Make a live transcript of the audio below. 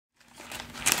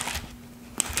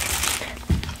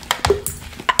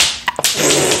Hi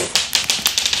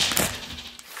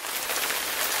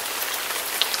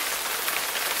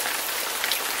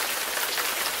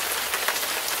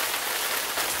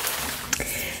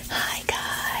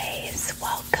guys,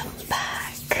 welcome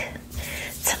back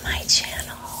to my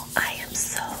channel. I am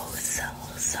so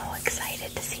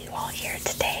excited to see you all here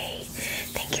today.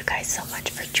 Thank you guys so much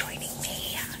for joining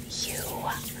me. You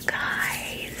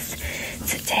guys,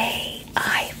 today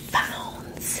I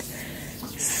found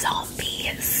zombie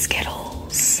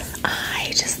Skittles. I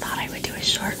just thought I would do a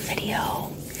short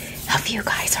video. Have you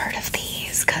guys heard of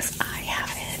these? Because I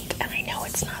haven't, and I know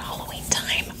it's not Halloween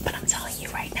time, but I'm telling you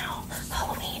right now,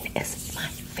 Halloween is my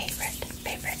favorite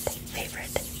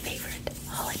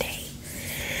holiday.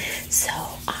 So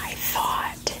I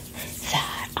thought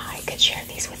that I could share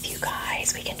these with you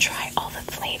guys. We can try all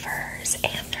the flavors,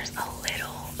 and there's a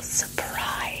little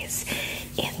surprise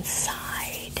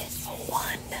inside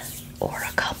one or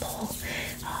a couple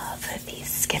of these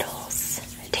Skittles.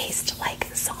 Taste like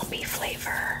zombie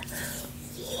flavor,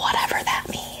 whatever that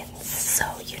means. So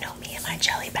you know me and my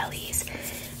jelly bellies,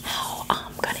 how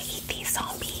I'm gonna eat these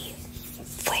zombie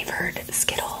flavored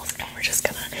Skittles, and we're just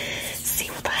gonna see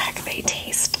what the heck they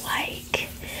taste like.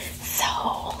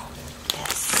 So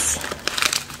this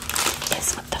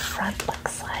is what the front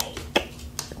looks like.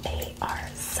 They are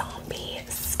zombie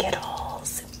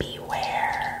Skittles,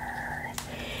 beware.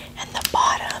 And the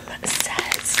bottom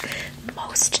says,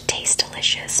 most taste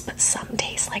delicious, but some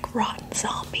taste like rotten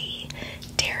zombie.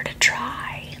 Dare to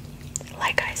try.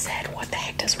 Like I said, what the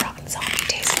heck does rotten zombie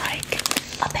taste like?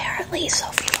 Apparently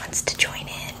Sophie wants to join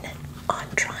in on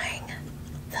trying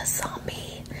the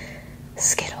zombie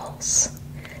Skittles.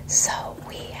 So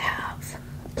we have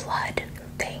blood,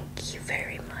 thank you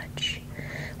very much.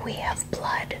 We have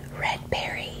blood red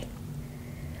berry,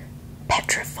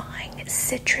 petrifying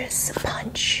citrus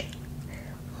punch,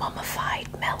 mummified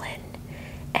melon,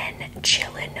 and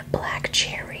chillin' black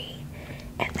cherry.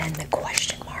 And then the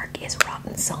question mark is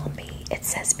rotten zombie. It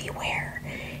says beware.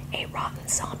 A rotten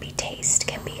zombie taste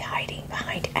can be hiding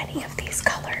behind any of these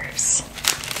colors.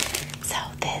 So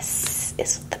this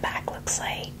is what the back looks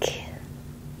like.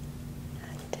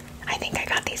 I think I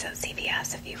got these at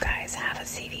CVS if you guys have a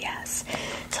CVS.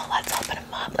 So let's open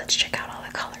them up. Let's check out all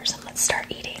the colors and let's start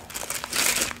eating.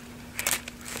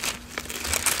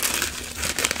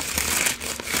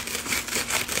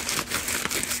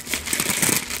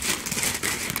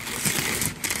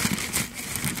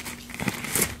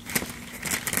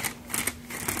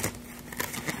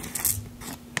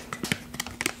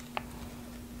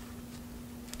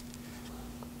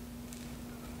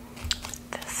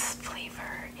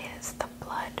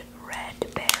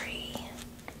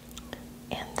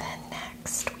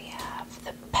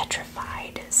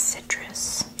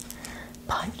 Citrus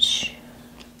punch,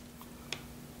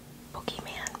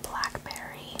 Boogeyman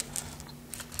blackberry,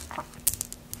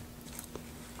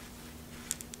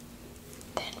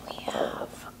 then we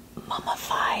have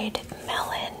mummified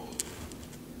melon,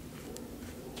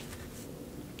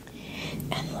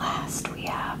 and last we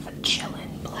have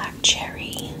chillin' black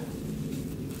cherry.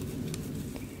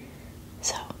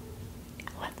 So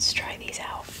let's try these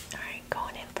out. Alright,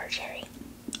 going in for cherry.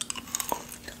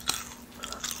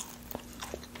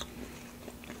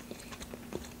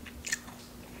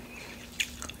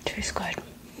 Tastes good.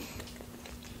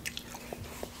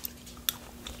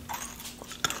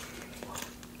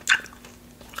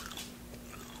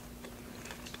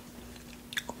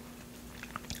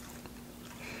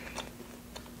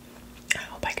 I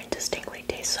hope I can distinctly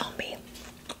taste zombie.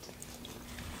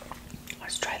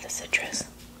 Let's try the citrus.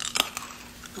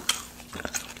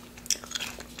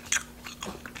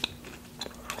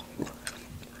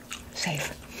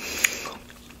 Safe.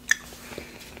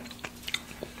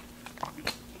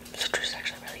 Citrus actually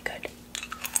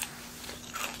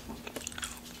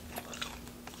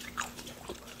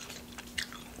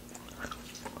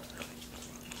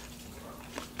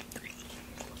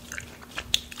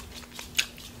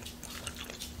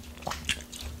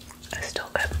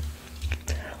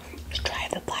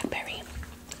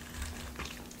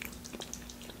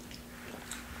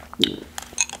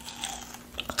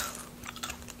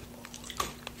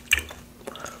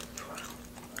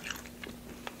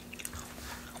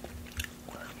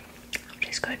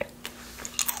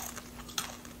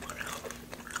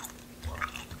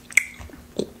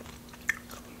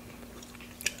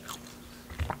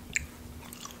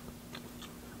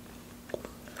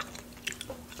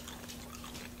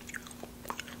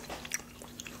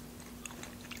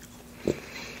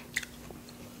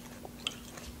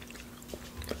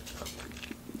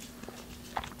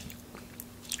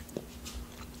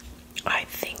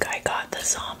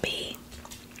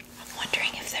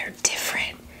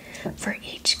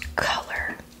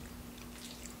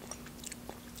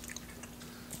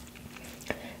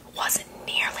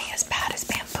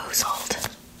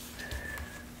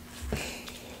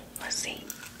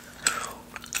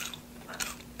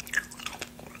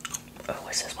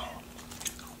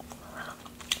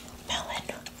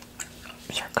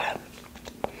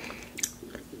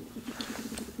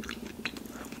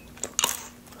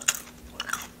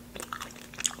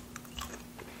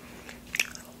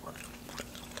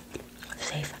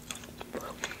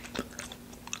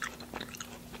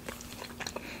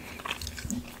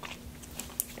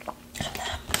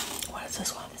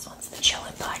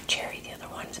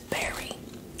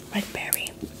red berry.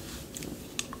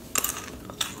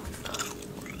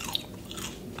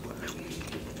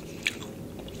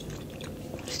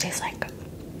 It tastes like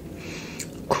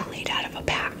Kool-Aid out of a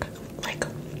pack, like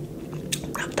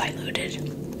not diluted.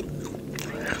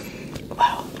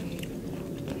 Wow.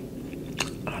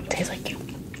 It tastes like you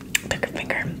took a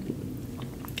finger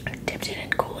and dipped it in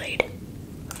Kool-Aid.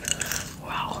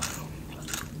 Wow.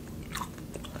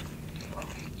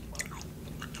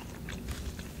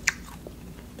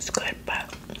 It's good,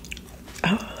 but I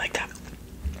don't really like that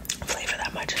flavor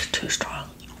that much. It's too strong.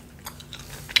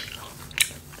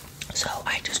 So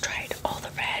I just tried all the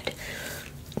red.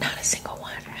 Not a single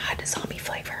one had a zombie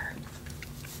flavor.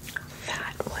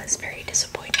 That was very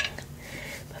disappointing.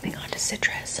 Moving on to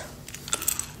citrus.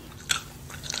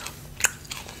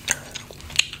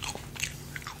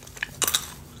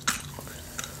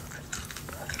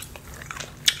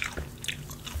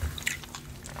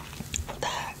 What the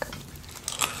heck?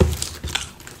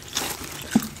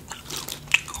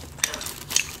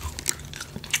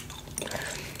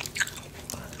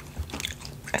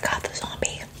 I got the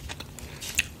zombie.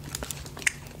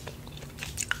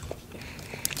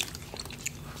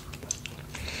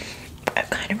 It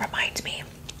kind of reminds me.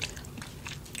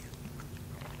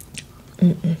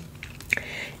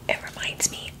 It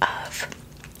reminds me of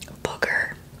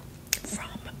Booger from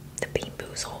the Bean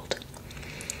Boozled.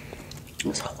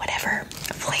 So whatever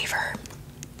flavor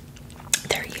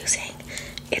they're using,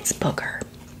 it's Booger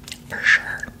for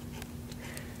sure.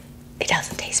 It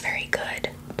doesn't taste very good,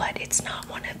 but it's not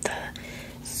one of the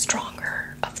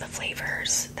stronger of the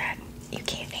flavors that you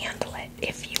can't handle it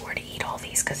if you were to eat all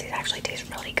these, because it actually tastes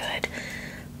really good.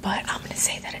 But I'm going to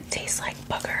say that it tastes like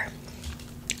Booger.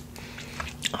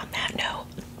 On that note,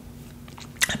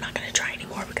 I'm not going to try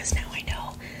anymore because now I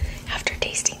know after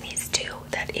tasting these two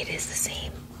that it is the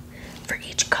same for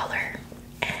each color,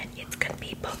 and it's going to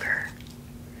be Booger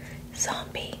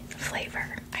zombie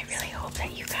flavor. I really hope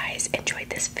that you guys enjoyed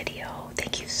this video.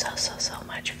 Thank you so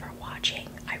much for watching.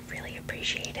 I really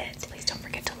appreciate it. Please don't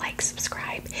forget to like,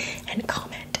 subscribe, and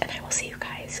comment, and I will see you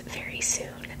guys very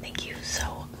soon. Thank you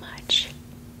so